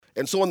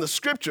And so in the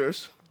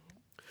scriptures,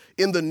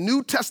 in the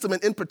New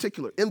Testament in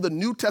particular,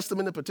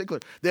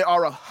 there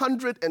are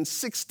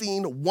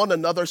 116 one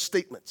another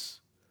statements.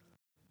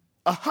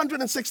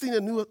 116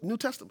 in the New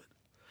Testament.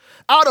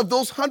 Out of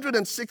those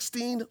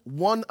 116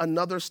 one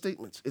another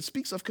statements, it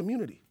speaks of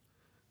community.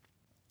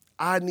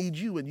 I need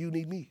you and you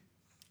need me.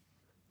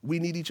 We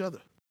need each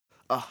other.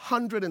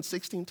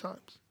 116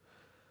 times.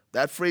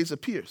 That phrase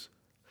appears.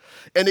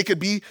 And it could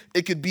be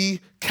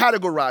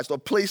categorized or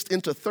placed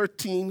into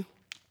 13,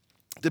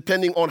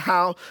 depending on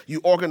how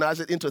you organize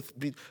it, into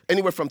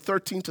anywhere from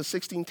 13 to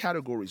 16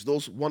 categories,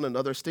 those one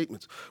another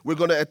statements. We're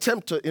going to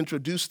attempt to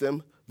introduce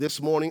them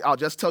this morning. I'll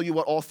just tell you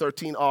what all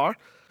 13 are,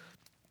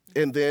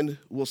 and then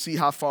we'll see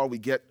how far we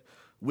get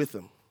with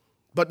them.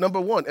 But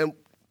number one, and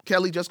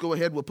Kelly, just go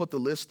ahead, we'll put the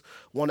list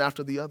one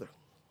after the other.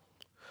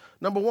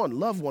 Number one,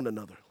 love one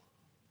another.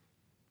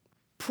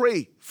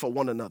 Pray for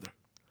one another.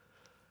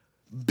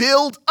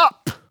 Build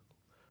up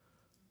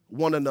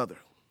one another.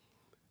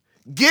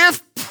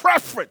 Give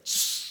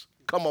preference.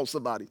 Come on,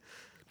 somebody.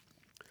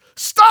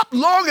 Stop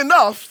long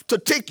enough to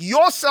take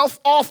yourself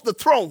off the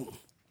throne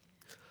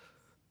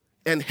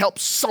and help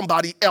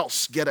somebody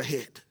else get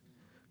ahead.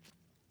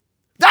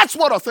 That's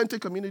what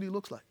authentic community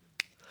looks like.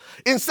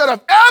 Instead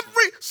of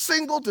every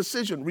single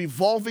decision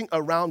revolving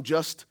around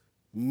just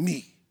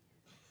me.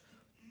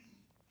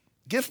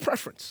 Give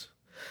preference.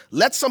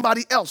 Let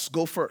somebody else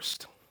go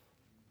first.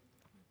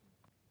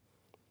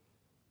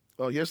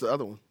 Oh, here's the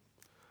other one.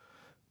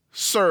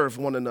 Serve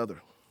one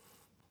another.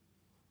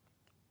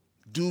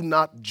 Do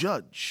not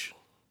judge.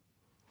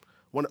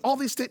 When all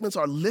these statements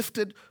are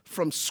lifted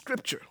from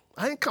Scripture.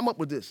 I ain't come up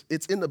with this.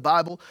 It's in the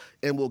Bible,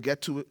 and we'll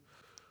get to it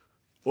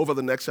over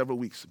the next several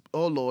weeks.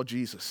 Oh, Lord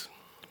Jesus.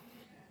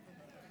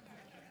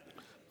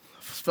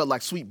 Felt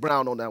like Sweet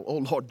Brown on that. Oh,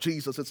 Lord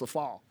Jesus, it's a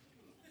fall.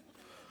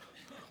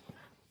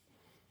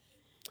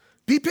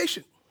 Be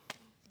patient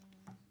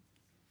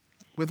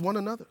with one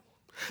another.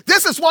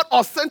 This is what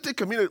authentic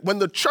community, when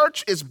the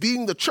church is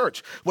being the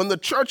church, when the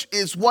church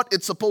is what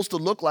it's supposed to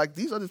look like,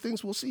 these are the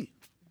things we'll see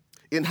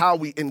in how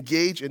we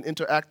engage and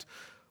interact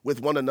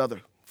with one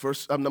another.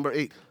 Verse number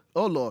 8.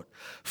 Oh, Lord,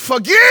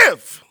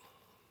 forgive.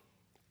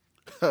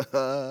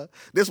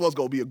 This one's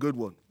going to be a good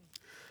one.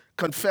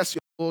 Confess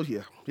your fault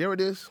here. Here it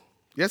is.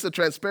 Yes, the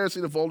transparency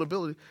and the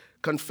vulnerability.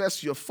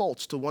 Confess your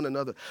faults to one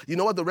another. You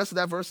know what the rest of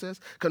that verse says?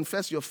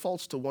 Confess your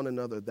faults to one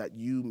another that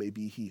you may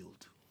be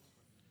healed.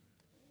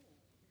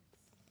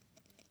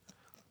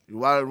 You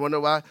wonder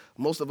why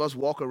most of us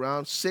walk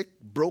around sick,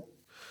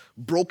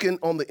 broken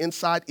on the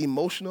inside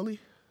emotionally?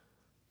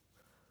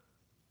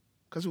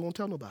 Because we won't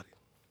tell nobody.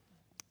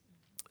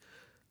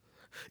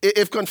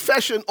 If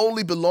confession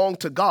only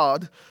belonged to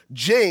God,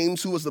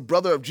 James, who was the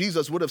brother of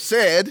Jesus, would have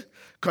said,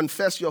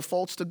 confess your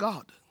faults to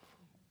God,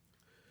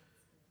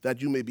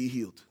 that you may be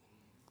healed.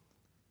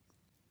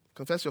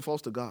 Confess your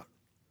faults to God.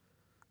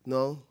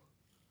 No.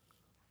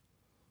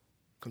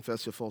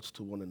 Confess your faults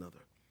to one another,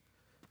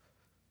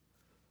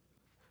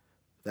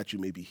 that you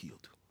may be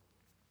healed.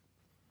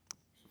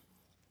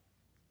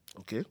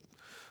 Okay?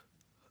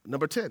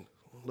 Number 10,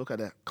 look at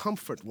that.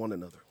 Comfort one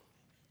another.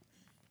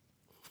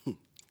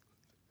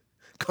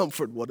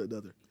 Comfort one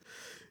another.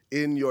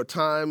 In your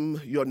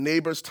time, your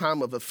neighbor's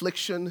time of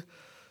affliction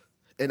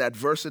and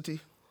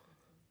adversity,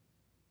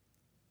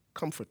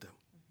 comfort them.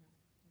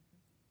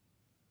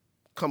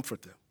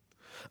 Comfort them.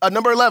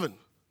 Number 11.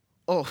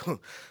 Oh,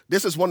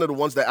 this is one of the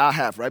ones that I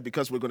have, right?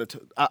 Because we're going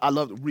to, I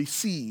love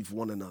receive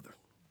one another.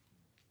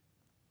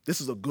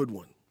 This is a good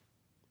one.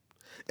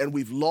 And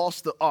we've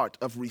lost the art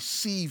of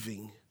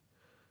receiving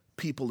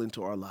people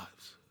into our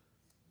lives.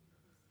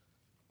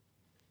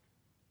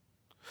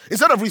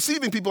 Instead of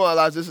receiving people in our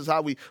lives, this is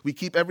how we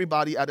keep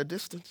everybody at a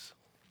distance.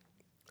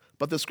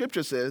 But the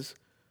scripture says,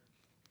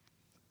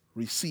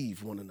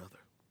 receive one another.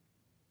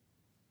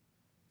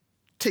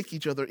 Take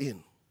each other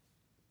in.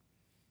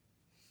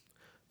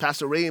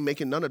 Pastor Ray ain't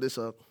making none of this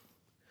up.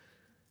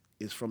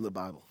 It's from the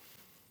Bible.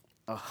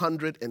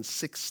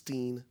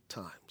 116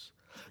 times.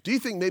 Do you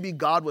think maybe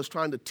God was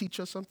trying to teach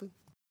us something?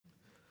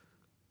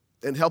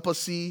 And help us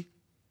see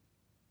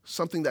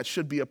something that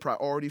should be a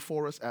priority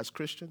for us as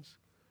Christians?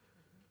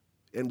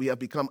 And we have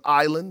become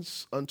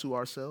islands unto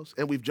ourselves.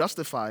 And we've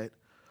justified,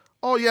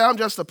 oh yeah, I'm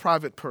just a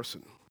private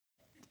person.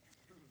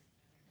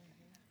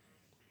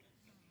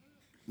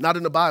 Not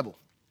in the Bible.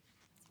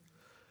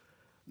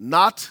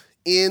 Not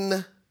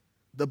in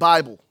the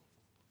Bible.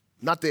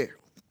 Not there.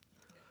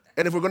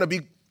 And if we're going to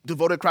be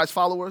devoted Christ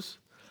followers,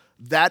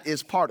 that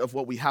is part of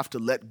what we have to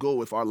let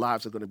go if our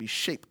lives are going to be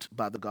shaped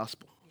by the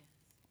gospel.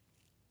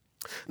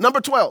 Number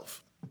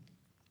 12.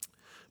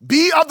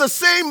 Be of the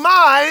same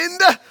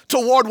mind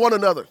toward one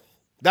another.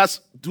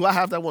 Do I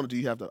have that one or do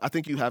you have that? I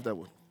think you have that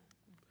one.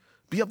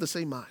 Be of the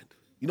same mind.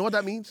 You know what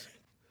that means?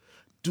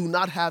 Do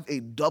not have a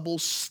double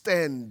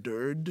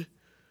standard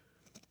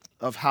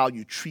of how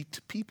you treat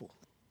people.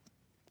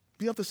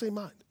 Be of the same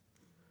mind.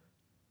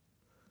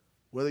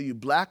 Whether you're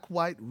black,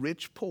 white,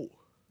 rich, poor,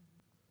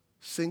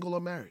 single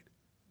or married,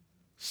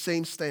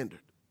 same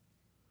standard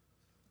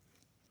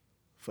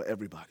for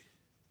everybody.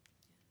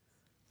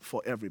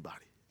 for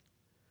everybody.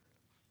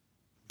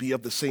 Be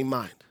of the same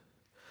mind.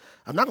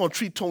 I'm not going to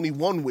treat Tony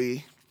one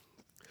way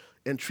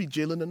and treat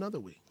Jalen another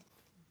way.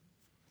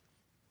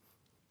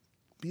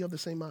 Be of the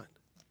same mind.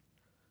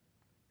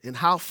 And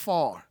how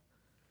far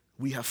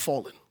we have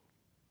fallen.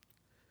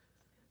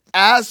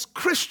 As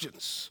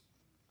Christians,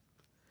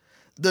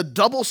 the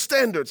double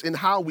standards in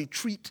how we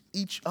treat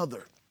each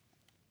other.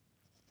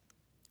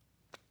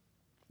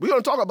 We're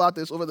going to talk about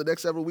this over the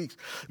next several weeks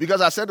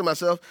because I said to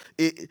myself,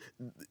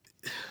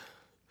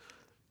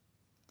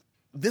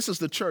 this is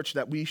the church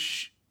that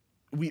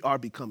we are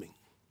becoming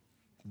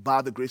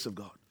by the grace of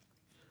God.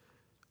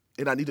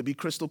 And I need to be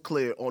crystal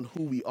clear on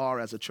who we are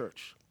as a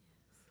church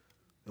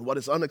and what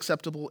is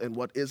unacceptable and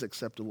what is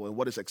acceptable and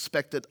what is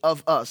expected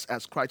of us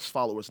as Christ's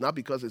followers, not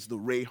because it's the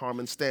Ray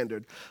Harmon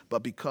standard,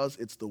 but because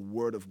it's the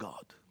Word of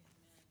God.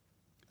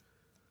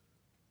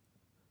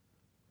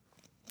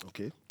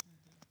 Okay?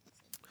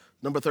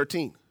 Number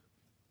 13,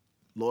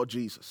 Lord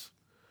Jesus.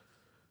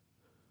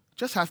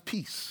 Just have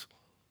peace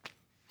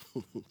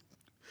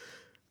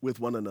with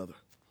one another.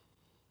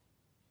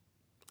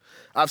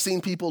 I've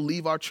seen people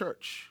leave our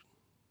church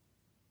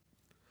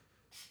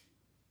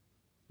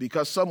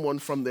because someone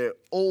from their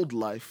old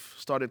life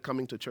started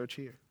coming to church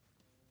here.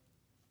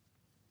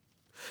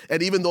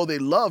 And even though they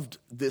loved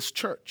this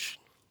church,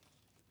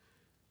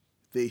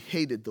 they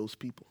hated those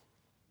people.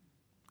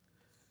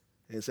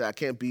 And said, I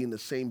can't be in the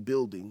same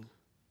building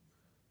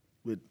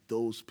with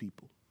those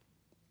people.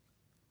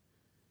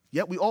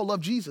 Yet we all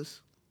love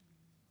Jesus.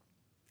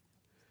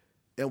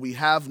 And we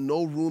have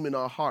no room in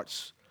our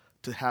hearts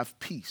to have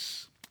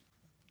peace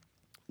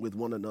with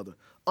one another.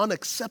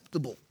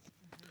 Unacceptable.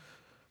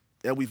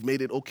 And we've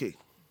made it okay.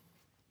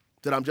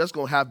 That I'm just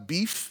going to have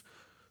beef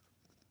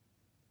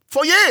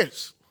for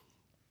years.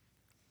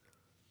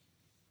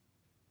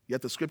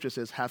 Yet the scripture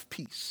says, have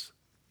peace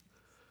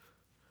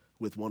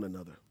with one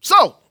another.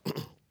 So,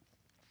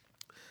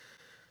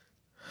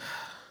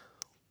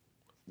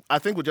 I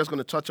think we're just going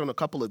to touch on a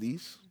couple of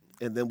these,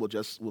 and then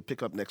we'll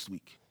pick up next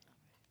week.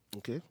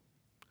 Okay?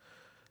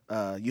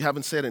 You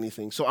haven't said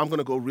anything, so I'm going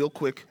to go real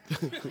quick.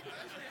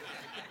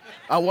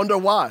 I wonder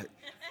why.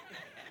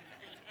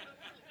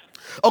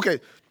 Okay,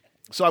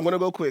 so I'm going to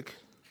go quick.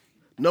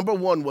 Number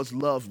 1 was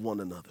love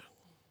one another.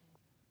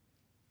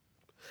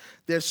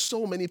 There's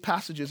so many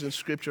passages in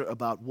Scripture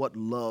about what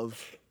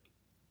love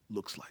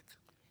looks like.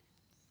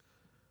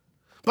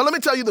 But let me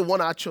tell you the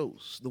one I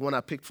chose, the one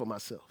I picked for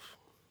myself.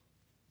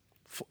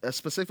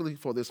 Specifically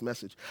for this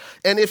message.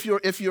 And if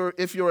you're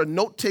a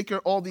note taker,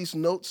 all these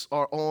notes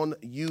are on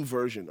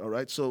YouVersion, all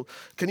right? So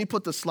can you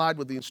put the slide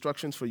with the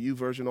instructions for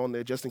YouVersion on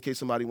there just in case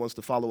somebody wants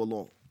to follow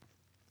along?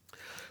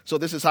 So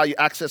this is how you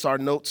access our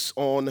notes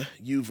on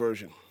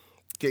YouVersion.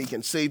 Okay, you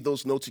can save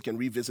those notes, you can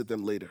revisit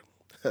them later.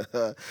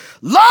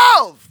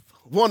 Love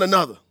one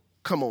another.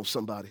 Come on,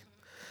 somebody.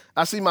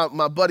 I see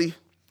my buddy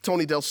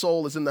Tony Del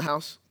Sol is in the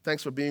house.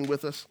 Thanks for being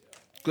with us.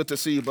 Good to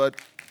see you, bud.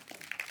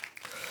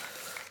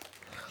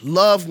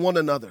 Love one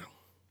another.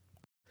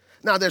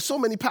 Now, there's so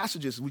many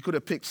passages we could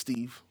have picked,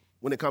 Steve,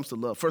 when it comes to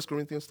love. 1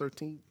 Corinthians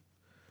 13.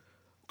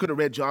 Could have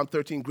read John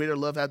 13, greater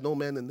love had no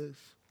man than this.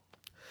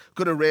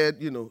 Could have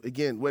read,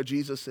 again, where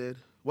Jesus said,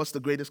 what's the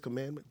greatest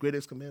commandment?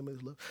 Greatest commandment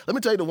is love. Let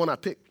me tell you the one I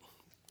picked.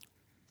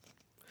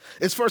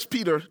 It's 1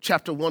 Peter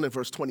chapter 1 and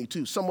verse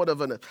 22, somewhat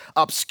of an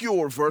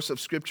obscure verse of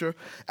Scripture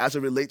as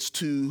it relates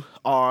to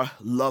our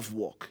love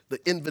walk, the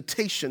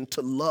invitation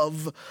to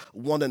love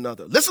one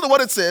another. Listen to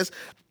what it says.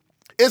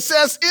 It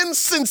says, in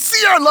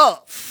sincere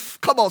love.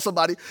 Come on,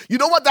 somebody. You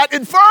know what that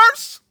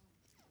infers?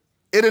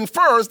 It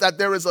infers that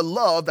there is a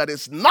love that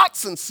is not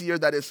sincere,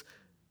 that is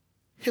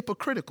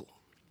hypocritical,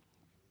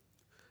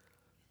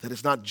 that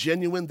is not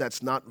genuine,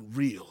 that's not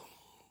real.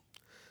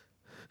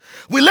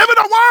 We live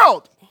in a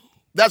world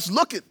that's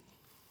looking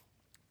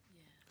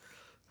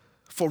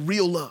for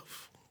real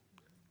love.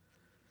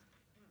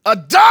 A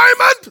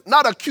diamond,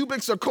 not a cubic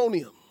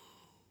zirconium.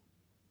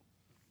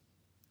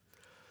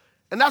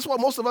 And that's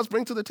what most of us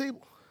bring to the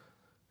table.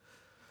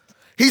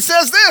 He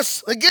says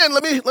this, again,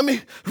 let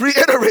me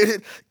reiterate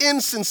it, in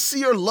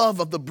sincere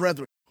love of the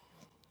brethren.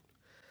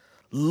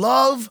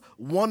 Love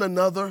one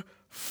another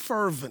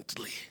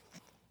fervently.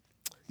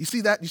 You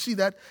see that? You see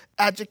that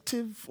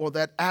adjective or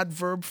that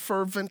adverb,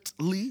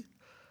 fervently?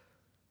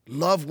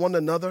 Love one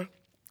another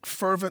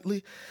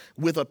fervently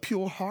with a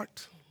pure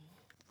heart.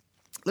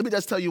 Let me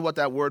just tell you what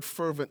that word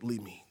fervently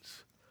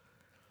means.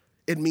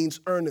 It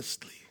means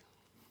earnestly.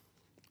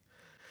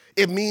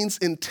 It means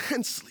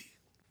intensely.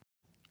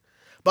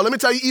 But let me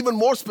tell you even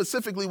more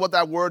specifically what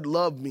that word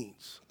love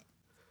means.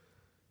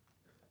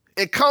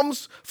 It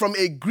comes from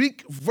a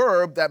Greek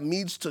verb that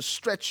means to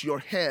stretch your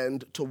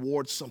hand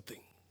towards something.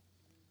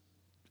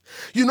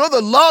 You know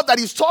the love that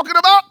he's talking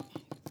about?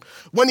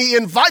 When he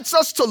invites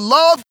us to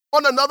love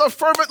one another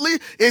fervently,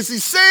 is he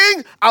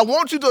saying, I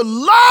want you to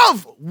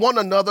love one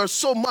another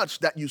so much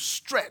that you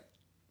stretch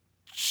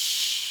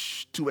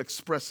to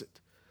express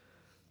it.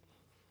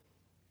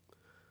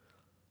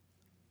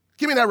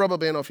 Give me that rubber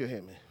band off your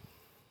hand, man.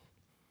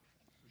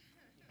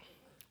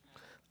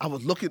 I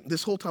was looking,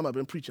 this whole time I've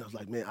been preaching, I was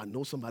like, man, I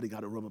know somebody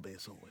got a rubber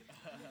band somewhere.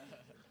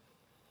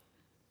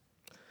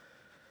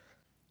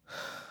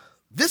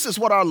 This is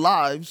what our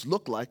lives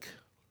look like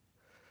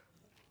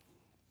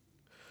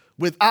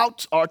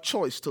without our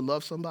choice to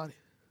love somebody.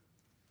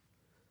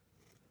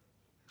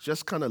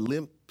 Just kind of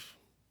limp,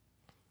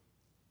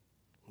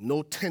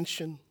 no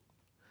tension,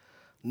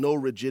 no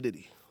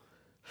rigidity.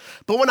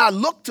 But when I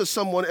look to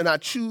someone and I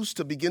choose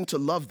to begin to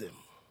love them,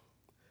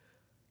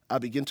 I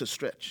begin to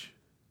stretch.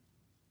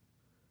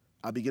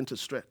 I begin to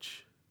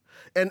stretch.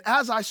 And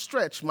as I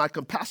stretch, my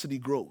capacity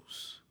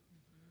grows.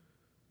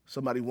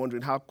 Somebody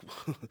wondering how,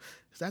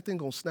 is that thing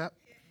gonna snap?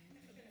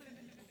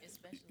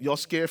 Y'all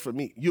scared for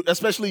me. You,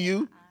 especially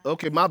you?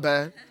 Okay, my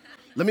bad.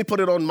 Let me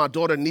put it on my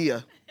daughter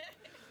Nia.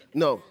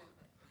 No,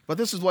 but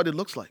this is what it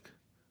looks like,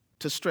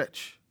 to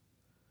stretch.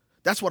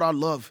 That's what our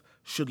love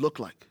should look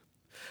like.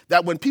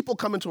 That when people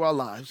come into our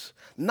lives,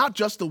 not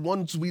just the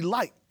ones we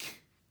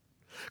like,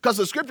 because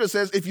the scripture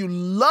says if you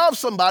love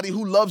somebody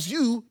who loves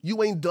you,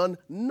 you ain't done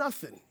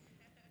nothing.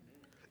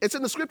 It's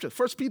in the scripture,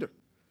 1 Peter.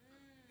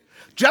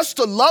 Just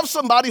to love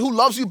somebody who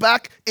loves you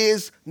back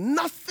is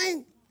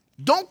nothing.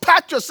 Don't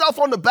pat yourself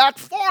on the back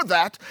for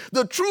that.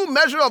 The true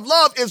measure of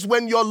love is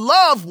when your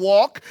love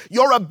walk,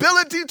 your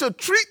ability to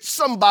treat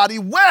somebody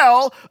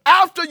well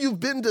after you've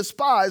been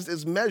despised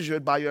is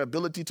measured by your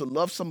ability to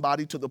love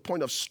somebody to the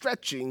point of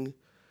stretching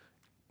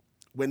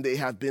when they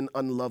have been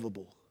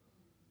unlovable.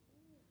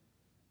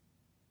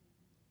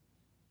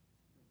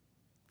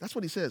 That's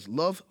what he says,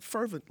 love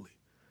fervently.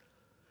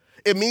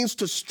 It means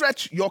to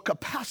stretch your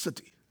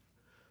capacity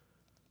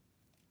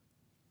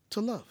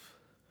to love.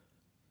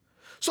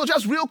 So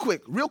just real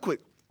quick,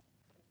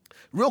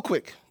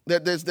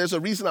 there's a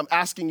reason I'm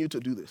asking you to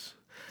do this.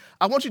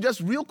 I want you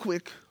just real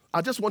quick,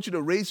 I just want you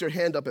to raise your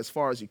hand up as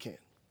far as you can.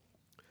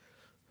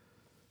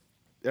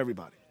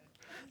 Everybody.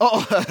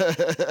 Oh,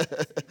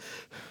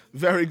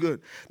 very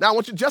good. Now I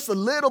want you just a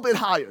little bit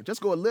higher.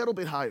 Just go a little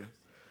bit higher.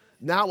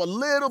 Now a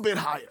little bit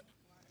higher.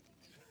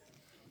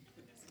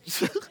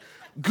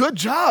 Good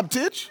job,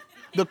 Titch,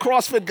 the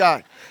CrossFit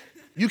guy.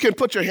 You can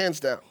put your hands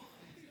down.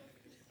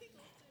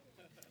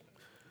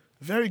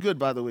 Very good,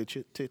 by the way,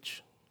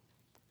 Titch.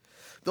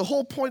 The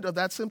whole point of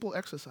that simple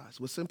exercise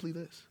was simply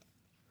this.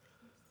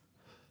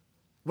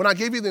 When I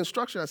gave you the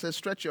instruction, I said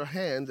stretch your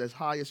hands as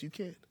high as you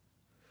can.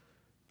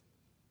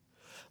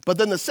 But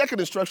then the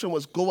second instruction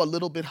was go a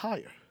little bit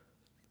higher.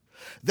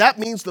 That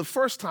means the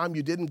first time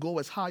you didn't go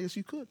as high as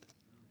you could.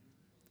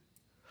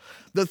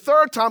 The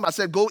third time I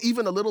said go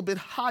even a little bit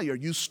higher.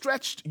 You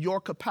stretched your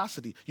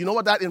capacity. You know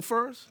what that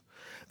infers?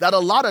 That a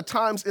lot of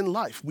times in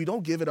life, we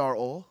don't give it our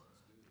all.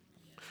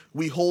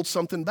 We hold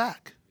something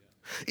back.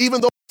 Even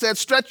though it said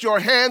stretch your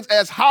hands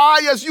as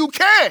high as you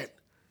can,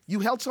 you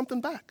held something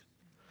back.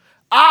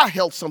 I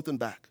held something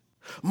back.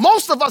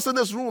 Most of us in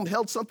this room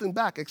held something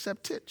back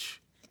except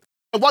Titch.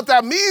 And what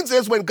that means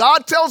is when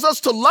God tells us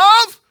to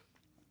love,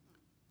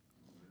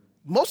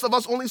 most of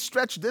us only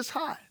stretch this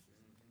high.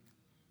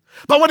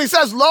 But when he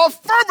says love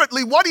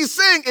fervently, what he's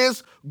saying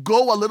is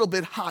go a little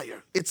bit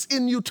higher. It's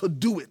in you to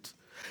do it.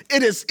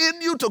 It is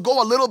in you to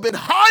go a little bit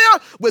higher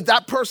with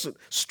that person.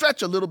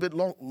 Stretch a little bit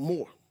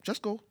more.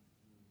 Just go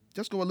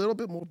a little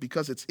bit more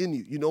because it's in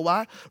you. You know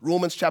why?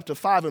 Romans chapter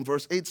 5 and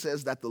verse 8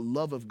 says that the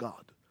love of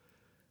God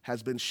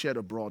has been shed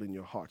abroad in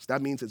your hearts.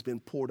 That means it's been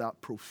poured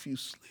out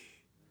profusely.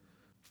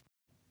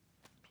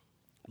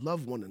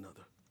 Love one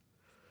another.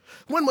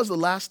 When was the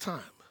last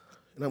time,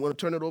 and I'm going to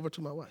turn it over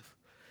to my wife,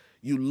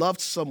 you loved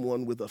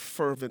someone with a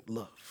fervent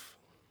love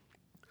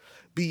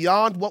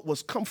beyond what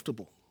was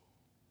comfortable?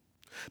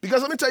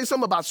 Because let me tell you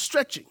something about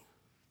stretching.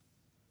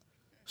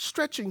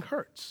 Stretching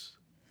hurts.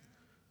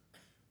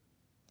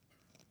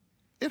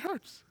 It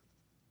hurts.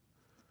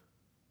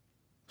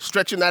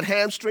 Stretching that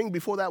hamstring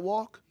before that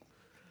walk,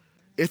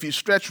 if you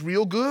stretch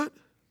real good,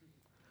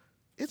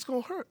 it's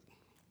going to hurt.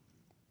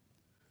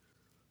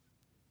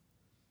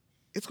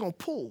 It's going to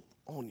pull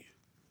on you.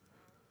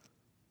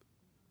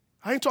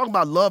 I ain't talking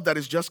about love that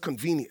is just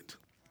convenient.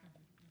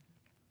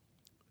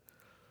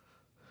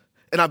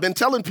 And I've been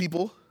telling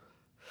people,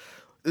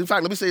 in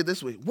fact, let me say it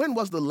this way. When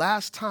was the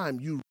last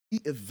time you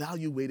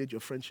reevaluated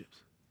your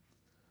friendships?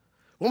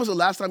 When was the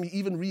last time you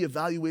even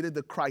reevaluated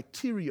the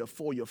criteria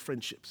for your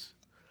friendships?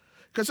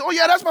 Because, oh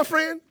yeah, that's my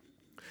friend.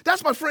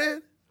 That's my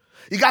friend.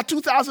 You got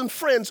 2,000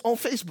 friends on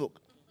Facebook.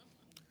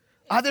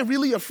 Are they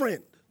really a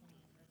friend?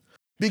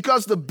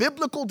 Because the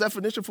biblical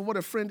definition for what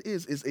a friend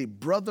is a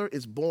brother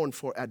is born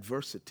for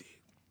adversity.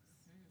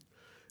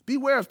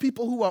 Beware of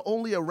people who are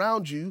only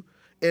around you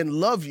and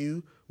love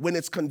you when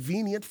it's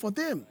convenient for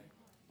them.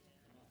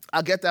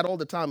 I get that all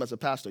the time as a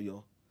pastor,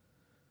 y'all.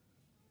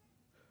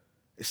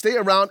 Stay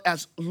around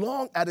as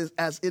long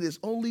as it is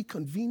only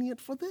convenient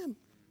for them.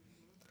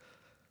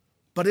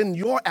 But in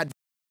your adversity,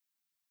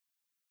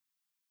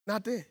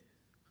 not there.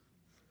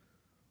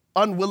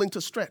 Unwilling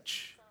to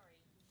stretch.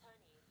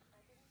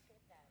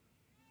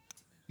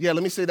 Yeah,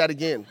 let me say that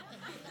again.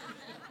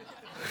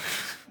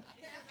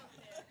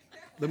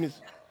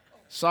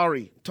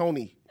 Sorry,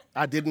 Tony,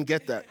 I didn't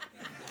get that.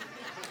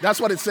 That's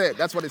what it said.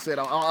 That's what it said.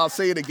 I'll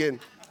say it again.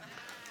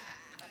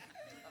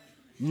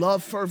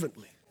 Love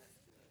fervently.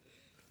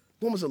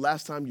 When was the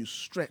last time you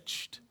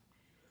stretched?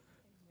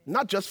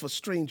 Not just for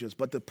strangers,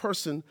 but the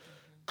person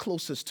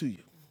closest to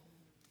you.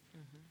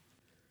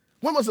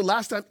 When was the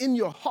last time in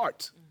your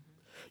heart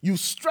you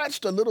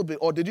stretched a little bit,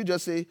 or did you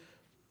just say,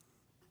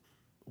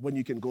 when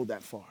you can go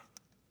that far?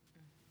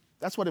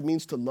 That's what it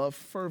means to love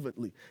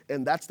fervently.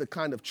 And that's the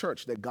kind of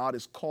church that God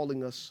is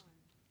calling us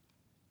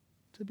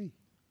to be.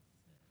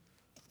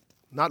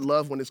 Not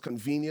love when it's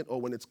convenient or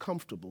when it's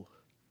comfortable,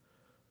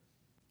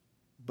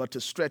 but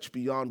to stretch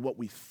beyond what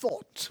we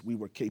thought we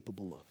were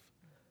capable of.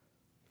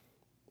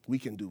 We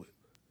can do it.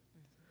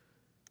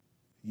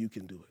 You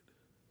can do it.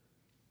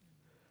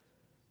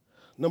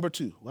 Number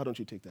 2, why don't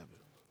you take that,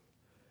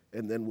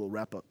 and then we'll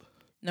wrap up.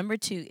 Number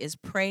 2 is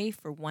pray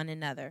for one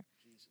another.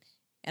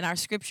 And our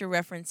scripture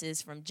reference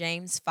is from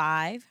James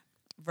 5,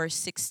 verse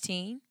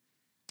 16,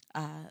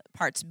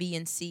 parts B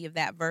and C of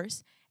that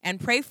verse. And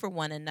pray for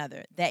one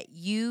another that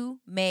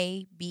you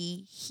may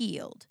be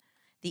healed.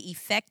 The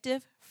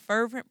effective,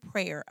 fervent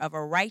prayer of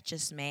a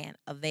righteous man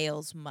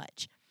avails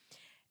much.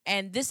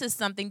 And this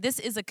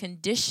is a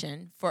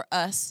condition for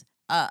us,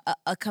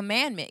 a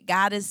commandment.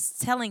 God is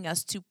telling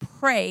us to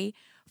pray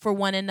for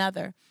one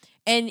another.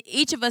 And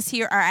each of us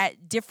here are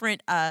at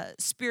different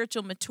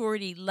spiritual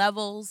maturity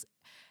levels.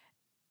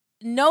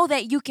 Know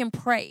that you can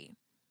pray.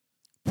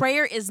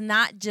 Prayer is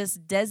not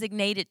just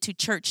designated to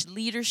church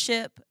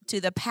leadership, to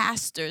the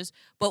pastors,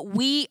 but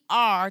we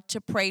are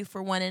to pray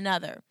for one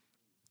another.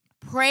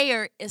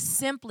 Prayer is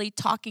simply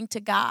talking to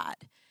God.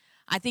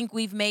 I think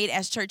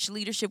as church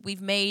leadership,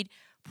 we've made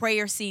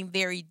prayer seem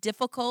very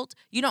difficult.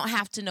 You don't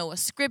have to know a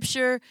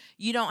scripture.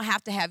 You don't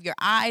have to have your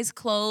eyes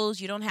closed.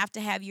 You don't have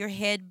to have your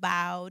head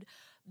bowed.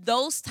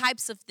 Those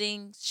types of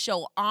things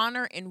show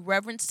honor and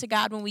reverence to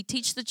God. When we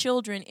teach the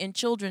children in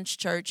children's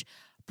church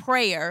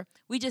prayer,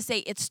 we just say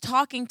it's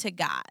talking to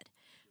God.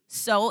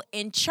 So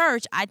in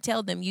church, I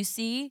tell them, you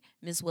see,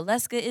 Ms.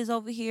 Waleska is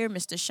over here,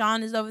 Mr.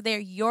 Sean is over there.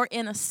 You're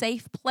in a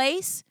safe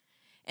place.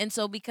 And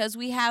so because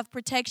we have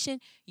protection,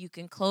 you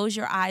can close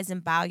your eyes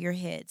and bow your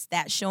heads.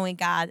 That's showing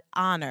God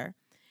honor.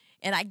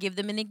 And I give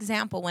them an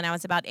example. When I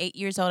was about 8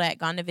 years old, I had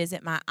gone to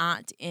visit my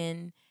aunt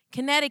in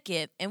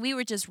Connecticut, and we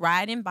were just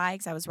riding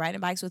bikes. I was riding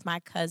bikes with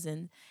my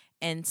cousin,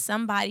 and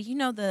somebody,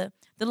 the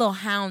little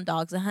hound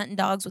dogs, the hunting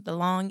dogs with the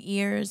long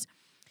ears,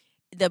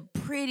 the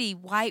pretty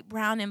white,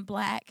 brown, and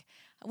black.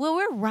 Well,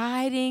 we're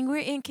riding. We're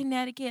in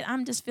Connecticut.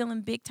 I'm just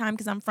feeling big time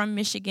because I'm from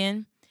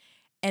Michigan.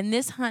 And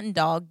this hunting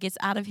dog gets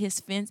out of his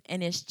fence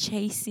and is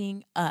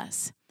chasing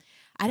us.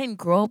 I didn't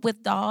grow up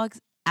with dogs.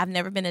 I've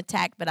never been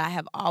attacked, but I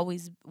have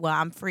always,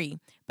 I'm free,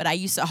 but I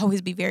used to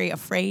always be very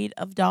afraid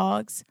of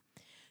dogs.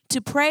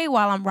 To pray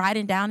while I'm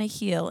riding down a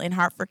hill in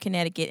Hartford,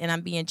 Connecticut, and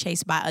I'm being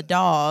chased by a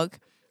dog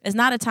is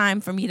not a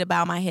time for me to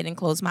bow my head and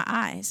close my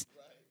eyes.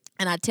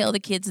 And I tell the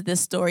kids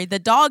this story. The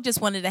dog just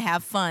wanted to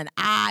have fun.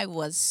 I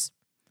was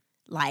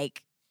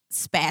like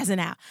spazzing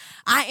out.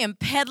 I am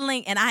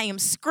pedaling and I am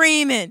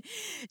screaming,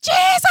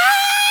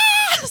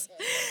 Jesus!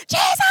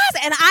 Jesus!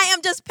 And I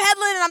am just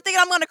pedaling and I'm thinking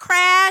I'm going to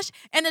crash.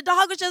 And the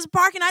dog was just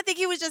barking. I think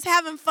he was just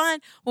having fun.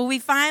 Well, we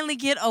finally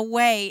get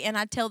away. And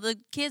I tell the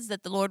kids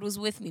that the Lord was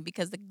with me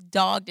because the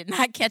dog did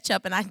not catch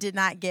up and I did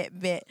not get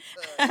bit.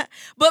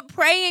 But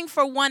praying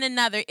for one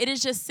another, it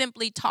is just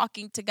simply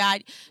talking to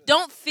God.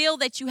 Don't feel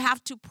that you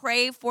have to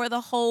pray for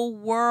the whole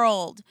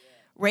world.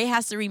 Ray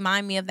has to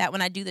remind me of that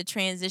when I do the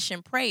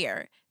transition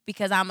prayer,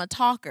 because I'm a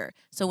talker.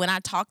 So when I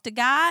talk to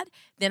God,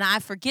 then I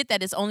forget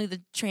that it's only the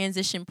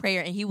transition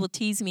prayer, and he will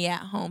tease me at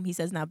home. He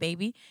says, now,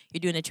 baby, you're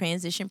doing a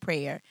transition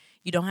prayer.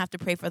 You don't have to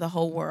pray for the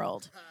whole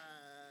world.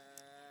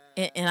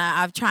 And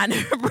I'm trying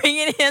to bring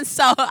it in.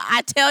 So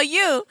I tell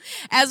you,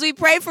 as we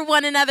pray for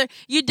one another,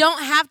 you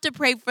don't have to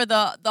pray for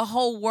the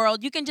whole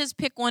world. You can just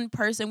pick one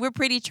person. We're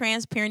pretty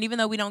transparent. Even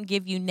though we don't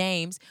give you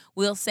names,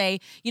 we'll say,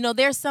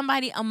 there's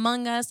somebody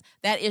among us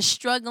that is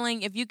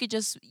struggling. If you could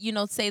just,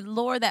 say,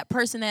 Lord, that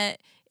person that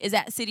is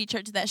at City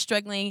Church that's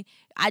struggling,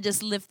 I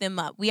just lift them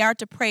up. We are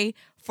to pray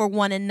for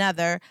one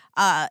another.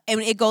 And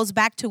it goes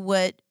back to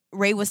what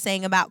Ray was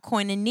saying about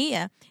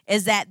koinonia,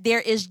 is that there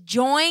is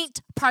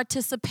joint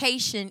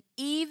participation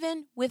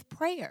even with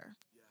prayer.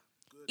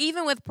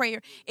 Even with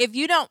prayer. If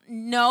you don't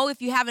know,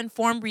 if you haven't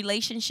formed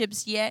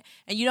relationships yet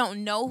and you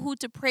don't know who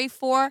to pray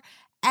for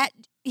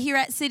here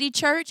at City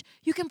Church,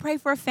 you can pray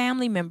for a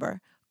family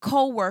member,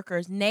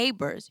 co-workers,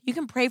 neighbors. You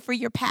can pray for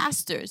your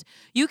pastors.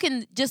 You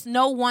can just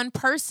know one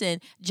person.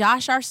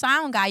 Josh, our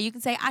sound guy, you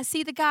can say, I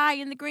see the guy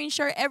in the green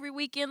shirt every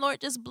weekend.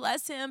 Lord, just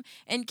bless him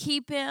and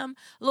keep him.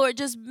 Lord,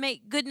 just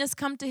make goodness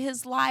come to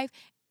his life.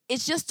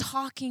 It's just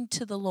talking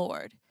to the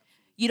Lord.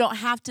 You don't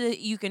have to,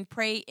 you can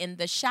pray in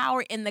the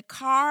shower. In the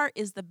car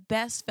is the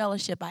best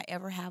fellowship I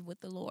ever have with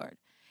the Lord.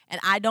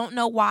 And I don't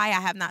know why I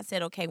have not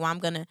said, okay, well, I'm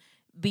going to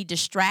be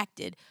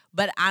distracted,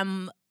 but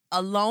I'm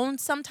alone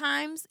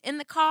sometimes in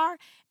the car.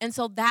 And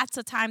so that's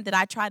a time that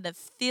I try to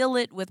fill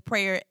it with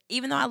prayer.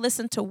 Even though I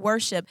listen to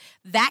worship,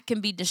 that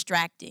can be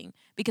distracting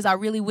because I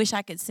really wish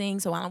I could sing.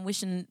 So I'm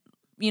wishing,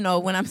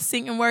 when I'm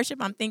singing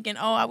worship, I'm thinking,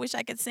 oh, I wish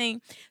I could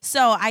sing.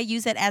 So I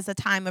use it as a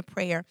time of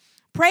prayer.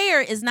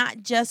 Prayer is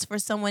not just for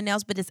someone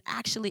else, but it's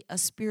actually a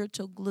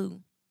spiritual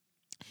glue.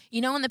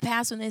 In the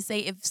past when they say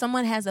if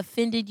someone has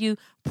offended you,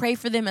 pray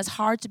for them, it's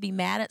hard to be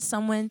mad at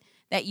someone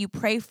that you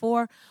pray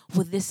for.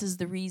 Well, this is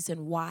the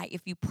reason why.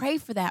 If you pray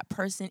for that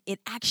person, it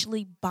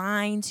actually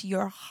binds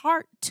your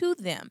heart to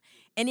them.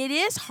 And it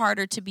is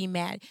harder to be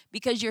mad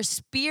because you're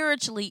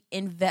spiritually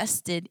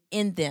invested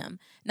in them,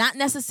 not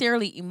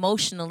necessarily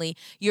emotionally.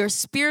 Your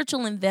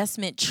spiritual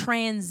investment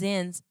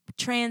transcends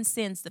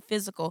the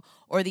physical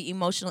or the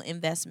emotional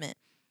investment.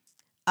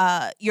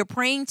 Your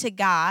praying to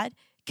God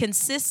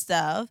consists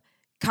of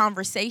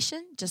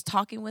conversation, just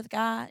talking with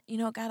God.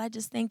 God, I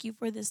just thank you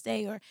for this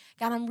day. Or,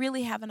 God, I'm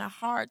really having a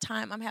hard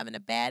time. I'm having a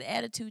bad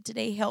attitude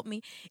today. Help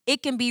me.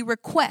 It can be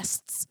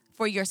requests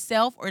for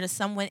yourself or to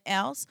someone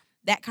else.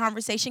 That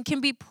conversation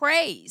can be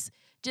praise.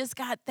 Just,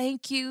 God,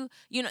 thank you.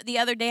 The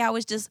other day I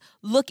was just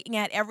looking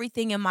at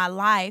everything in my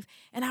life,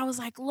 and I was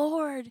like,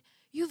 Lord,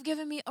 you've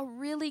given me a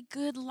really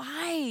good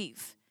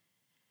life.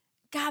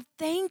 God,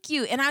 thank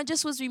you. And I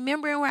just was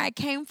remembering where I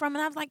came from,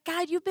 and I was like,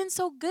 God, you've been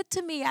so good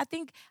to me. I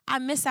think I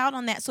miss out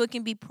on that. So it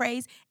can be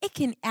praise. It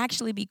can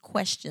actually be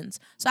questions.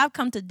 So I've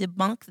come to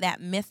debunk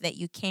that myth that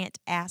you can't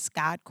ask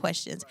God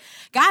questions.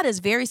 God is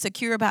very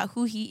secure about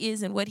who he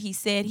is and what he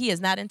said. He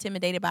is not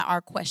intimidated by our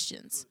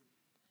questions.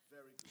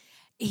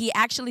 He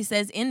actually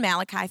says in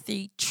Malachi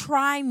 3,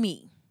 try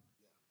me,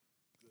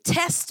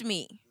 test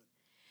me.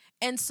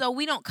 And so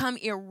we don't come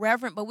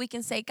irreverent, but we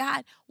can say,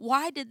 God,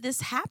 why did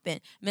this happen?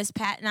 Miss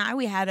Pat and I,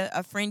 we had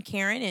a friend,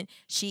 Karen, and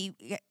she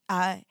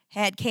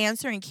had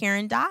cancer, and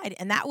Karen died.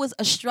 And that was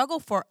a struggle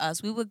for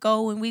us. We would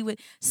go and we would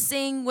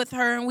sing with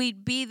her, and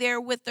we'd be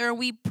there with her. And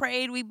we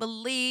prayed, we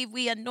believed,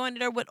 we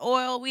anointed her with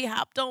oil. We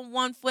hopped on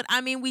one foot.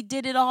 We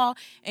did it all.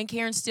 And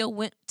Karen still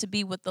went to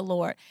be with the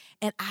Lord.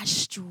 And I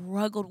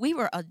struggled. We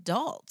were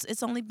adults.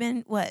 It's only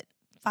been,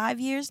 5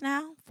 years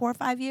now? 4 or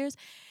 5 years?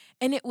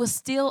 And it was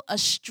still a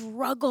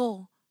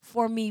struggle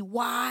for me.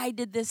 Why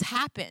did this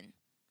happen?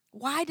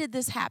 Why did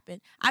this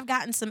happen? I've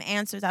gotten some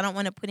answers. I don't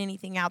want to put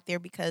anything out there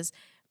because,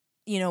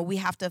 we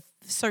have to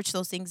search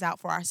those things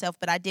out for ourselves.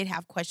 But I did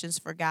have questions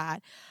for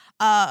God.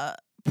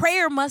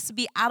 Prayer must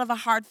be out of a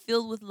heart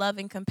filled with love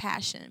and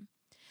compassion.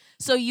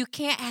 So you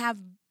can't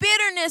have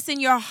bitterness in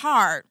your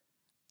heart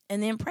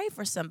and then pray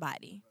for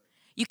somebody.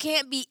 You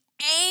can't be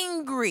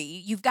angry.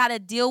 You've got to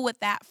deal with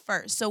that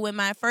first. So when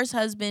my first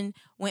husband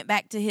went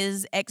back to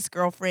his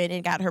ex-girlfriend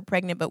and got her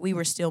pregnant, but we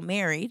were still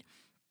married,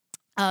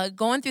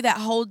 going through that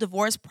whole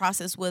divorce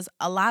process was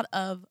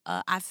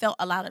I felt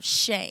a lot of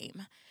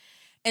shame.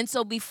 And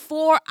so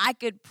before I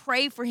could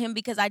pray for him,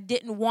 because I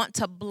didn't want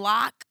to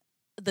block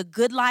the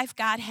good life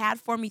God had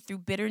for me through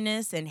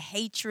bitterness and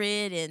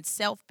hatred and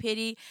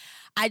self-pity,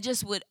 I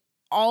just would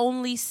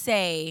only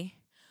say,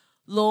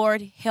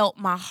 Lord, help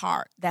my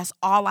heart. That's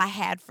all I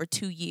had for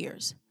 2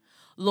 years.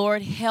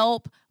 Lord,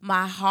 help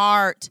my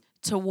heart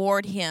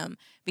toward him,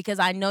 because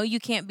I know you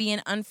can't be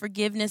in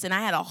unforgiveness, and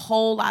I had a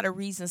whole lot of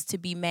reasons to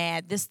be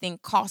mad. This thing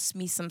cost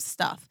me some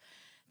stuff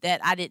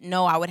that I didn't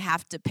know I would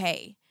have to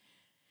pay.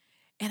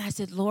 And I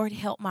said, Lord,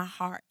 help my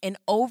heart. And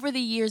over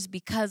the years,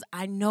 because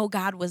I know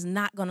God was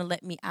not going to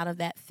let me out of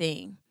that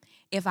thing,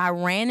 if I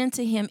ran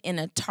into him in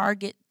a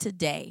Target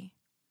today,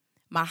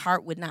 my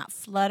heart would not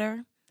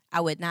flutter.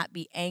 I would not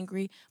be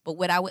angry, but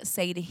what I would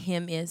say to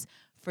him is,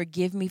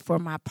 forgive me for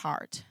my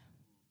part,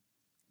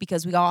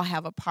 because we all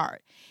have a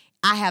part.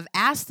 I have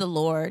asked the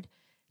Lord,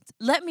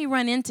 let me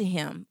run into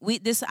him.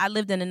 I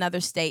lived in another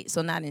state,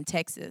 so not in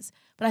Texas,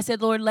 but I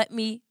said, Lord, let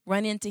me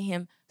run into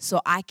him so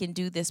I can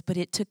do this, but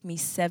it took me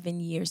 7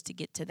 years to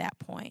get to that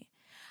point.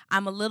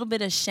 I'm a little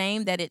bit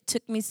ashamed that it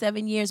took me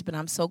 7 years, but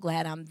I'm so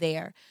glad I'm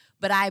there.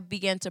 But I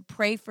began to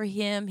pray for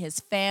him, his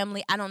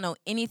family. I don't know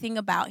anything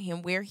about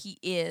him, where he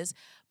is,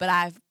 but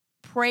I've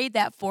prayed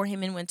that for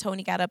him. And when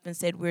Tony got up and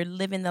said, we're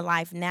living the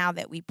life now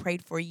that we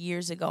prayed for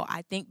years ago,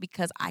 I think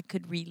because I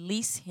could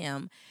release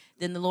him,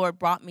 then the Lord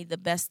brought me the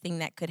best thing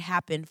that could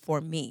happen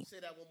for me. Say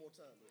that one more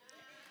time.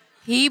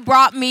 He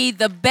brought me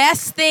the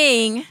best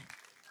thing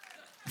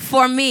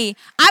for me.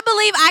 I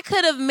believe I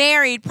could have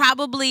married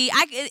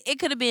it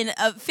could have been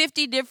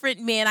 50 different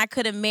men I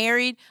could have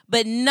married,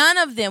 but none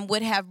of them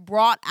would have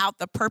brought out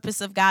the purpose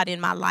of God in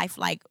my life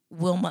like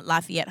Wilmot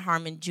Lafayette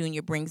Harmon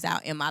Jr. brings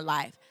out in my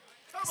life.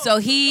 So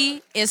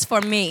he is for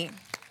me.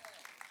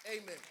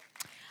 Amen.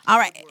 All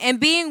right. And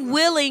being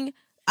willing,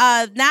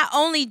 not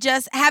only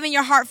just having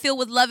your heart filled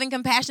with love and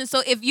compassion.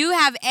 So if you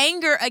have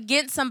anger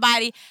against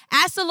somebody,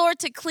 ask the Lord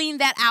to clean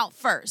that out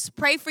first.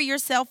 Pray for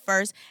yourself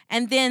first.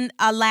 And then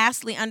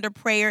lastly, under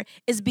prayer,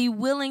 is be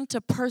willing to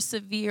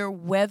persevere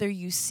whether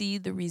you see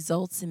the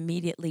results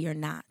immediately or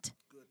not.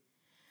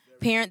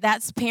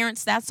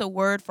 Parents, that's a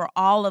word for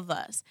all of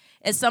us.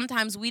 And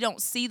sometimes we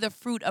don't see the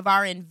fruit of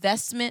our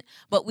investment,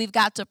 but we've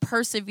got to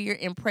persevere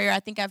in prayer. I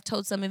think I've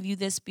told some of you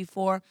this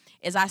before,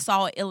 is I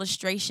saw an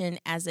illustration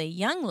as a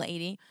young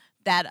lady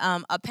that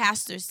a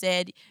pastor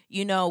said,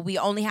 we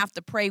only have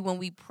to pray when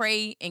we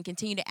pray and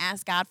continue to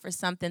ask God for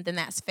something, then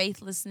that's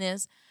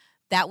faithlessness.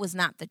 that was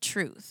not the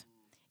truth.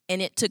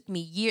 And it took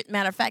me years.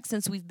 Matter of fact,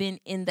 since we've been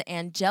in the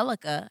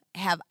Angelica,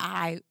 have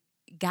I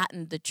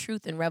gotten the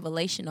truth and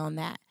revelation on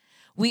that.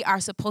 We are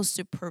supposed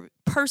to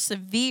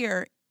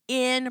persevere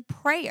in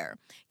prayer.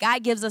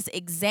 God gives us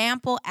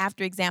example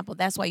after example.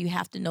 That's why you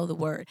have to know the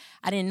word.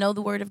 I didn't know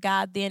the word of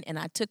God then, and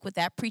I took what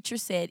that preacher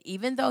said,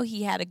 even though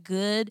he had a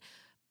good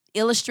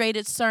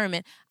illustrated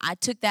sermon, I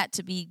took that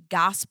to be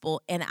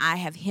gospel, and I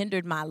have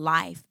hindered my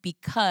life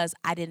because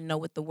I didn't know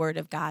what the word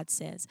of God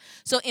says.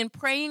 So in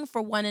praying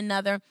for one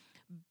another,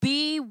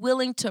 be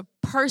willing to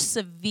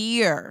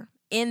persevere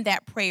in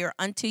that prayer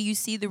until you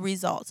see the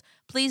results.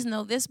 Please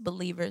know this,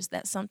 believers,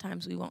 that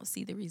sometimes we won't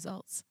see the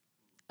results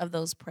of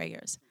those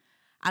prayers.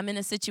 I'm in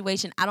a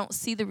situation, I don't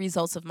see the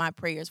results of my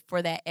prayers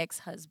for that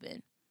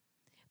ex-husband,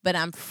 but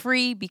I'm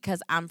free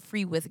because I'm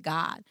free with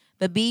God.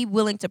 But be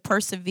willing to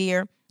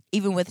persevere,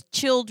 even with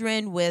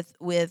children, with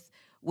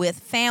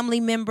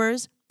family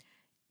members.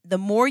 The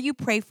more you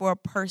pray for a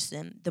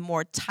person, the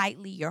more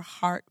tightly your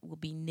heart will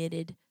be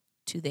knitted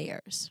to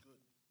theirs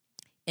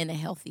in a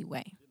healthy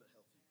way.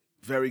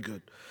 Very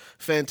good.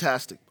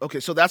 Fantastic. Okay,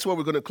 so that's where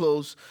we're going to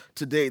close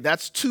today.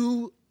 That's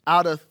 2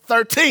 out of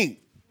 13.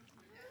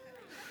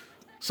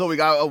 So we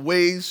got a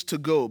ways to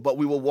go, but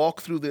we will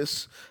walk through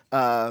this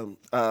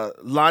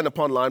line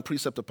upon line,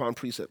 precept upon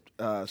precept.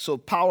 So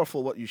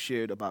powerful what you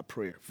shared about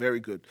prayer. Very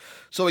good.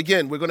 So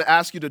again, we're going to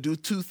ask you to do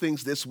 2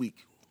 things this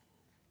week.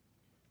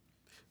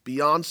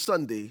 Beyond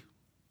Sunday,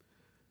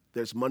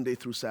 there's Monday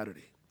through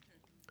Saturday.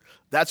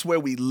 That's where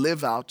we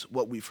live out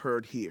what we've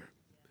heard here.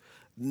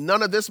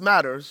 None of this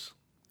matters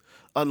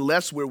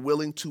unless we're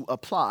willing to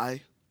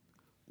apply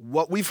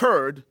what we've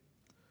heard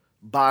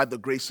by the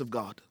grace of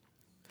God.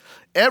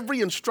 Every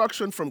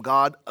instruction from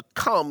God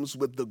comes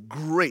with the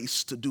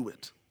grace to do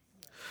it.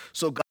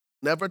 So God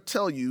will never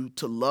tell you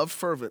to love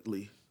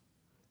fervently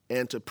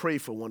and to pray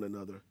for one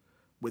another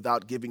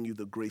without giving you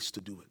the grace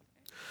to do it.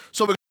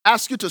 So we're going to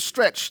ask you to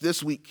stretch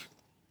this week.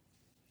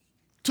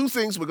 2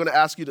 things we're going to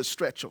ask you to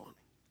stretch on.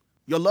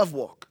 Your love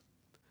walk.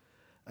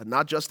 And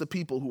not just the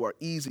people who are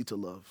easy to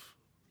love,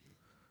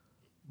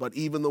 but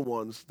even the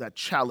ones that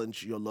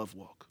challenge your love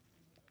walk.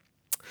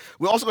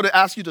 We're also going to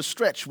ask you to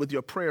stretch with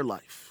your prayer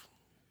life.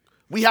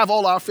 We have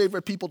all our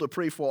favorite people to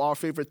pray for, our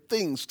favorite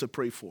things to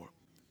pray for.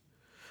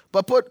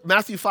 But put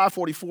Matthew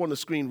 5:44 on the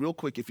screen real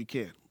quick if you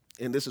can.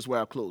 And this is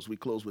where I close. We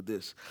close with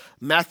this.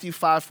 Matthew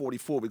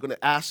 5:44. We're going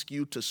to ask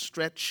you to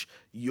stretch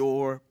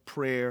your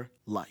prayer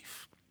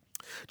life.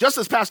 Just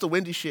as Pastor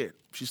Wendy shared,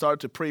 she started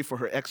to pray for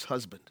her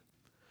ex-husband.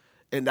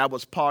 And that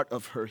was part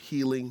of her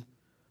healing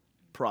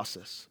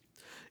process.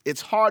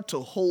 It's hard to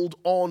hold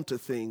on to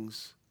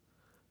things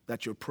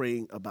that you're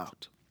praying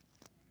about.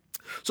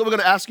 So we're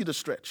going to ask you to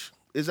stretch.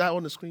 Is that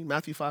on the screen?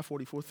 Matthew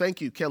 5:44.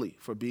 Thank you, Kelly,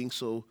 for being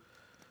so,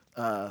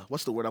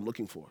 what's the word I'm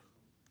looking for?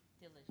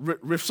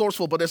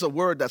 Resourceful, but there's a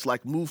word that's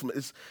like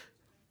movement.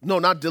 No,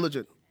 not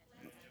diligent.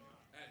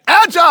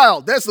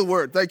 Agile. That's the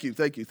word. Thank you.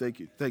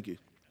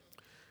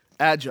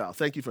 Agile.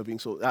 Thank you for being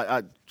so,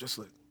 I just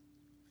like,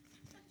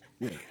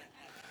 yeah.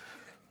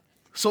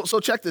 So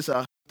check this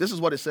out. This is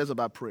what it says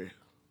about prayer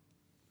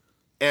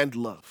and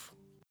love.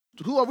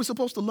 Who are we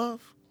supposed to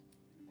love?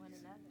 One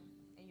another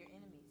and your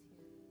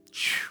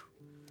enemies.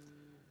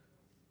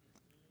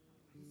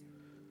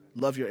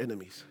 Love your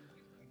enemies.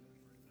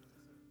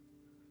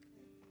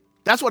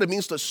 That's what it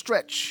means to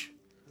stretch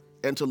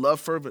and to love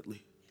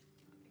fervently.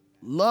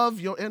 Love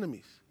your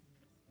enemies.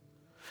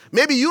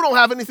 Maybe you don't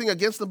have anything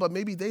against them, but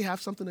maybe they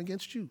have something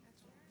against you.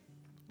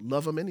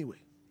 Love them anyway.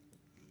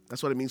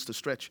 That's what it means to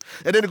stretch.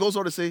 And then it goes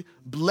on to say,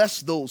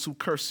 bless those who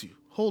curse you.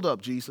 Hold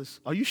up, Jesus.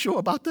 Are you sure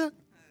about that?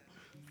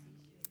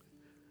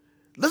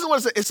 Listen to what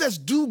it says. It says,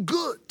 do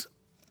good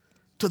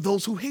to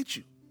those who hate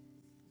you.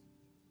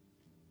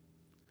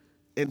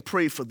 And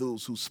pray for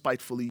those who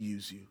spitefully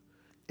use you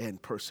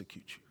and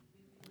persecute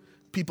you.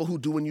 People who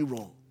doing you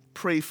wrong.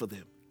 Pray for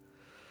them.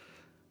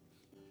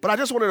 But I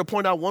just wanted to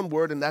point out one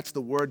word, and that's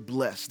the word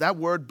bless. That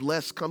word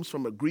bless comes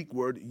from a Greek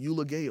word,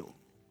 eulogeo,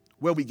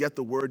 where we get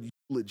the word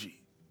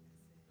eulogy.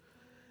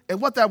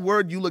 And what that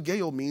word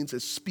eulogeo means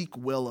is speak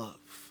well of.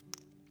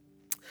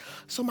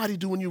 Somebody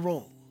doing you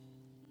wrong.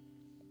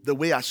 The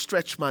way I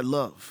stretch my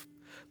love,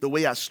 the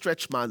way I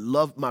stretch my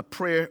love, my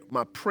prayer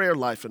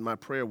life and my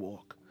prayer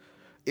walk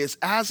is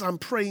as I'm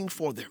praying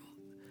for them.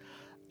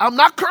 I'm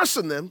not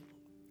cursing them.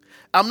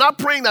 I'm not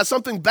praying that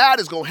something bad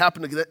is going to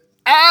happen to them.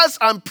 As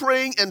I'm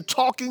praying and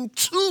talking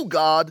to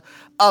God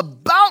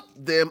about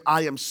them,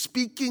 I am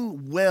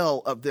speaking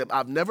well of them.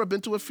 I've never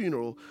been to a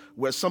funeral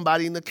where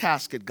somebody in the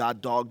casket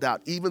got dogged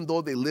out, even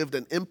though they lived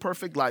an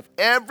imperfect life.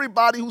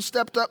 Everybody who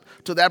stepped up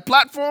to that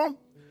platform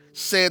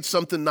said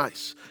something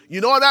nice. You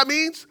know what that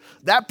means?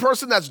 That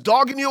person that's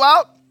dogging you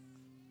out,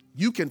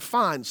 you can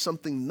find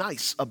something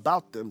nice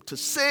about them to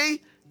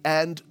say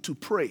and to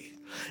pray.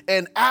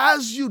 And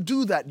as you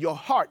do that, your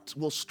heart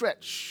will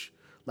stretch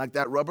like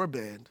that rubber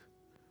band.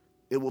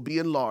 It will be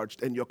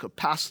enlarged, and your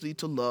capacity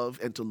to love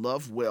and to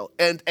love well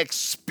and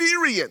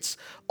experience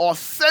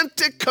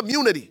authentic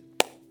community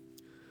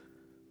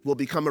will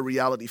become a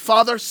reality.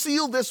 Father,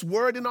 seal this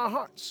word in our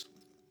hearts.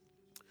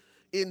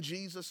 in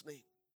Jesus' name.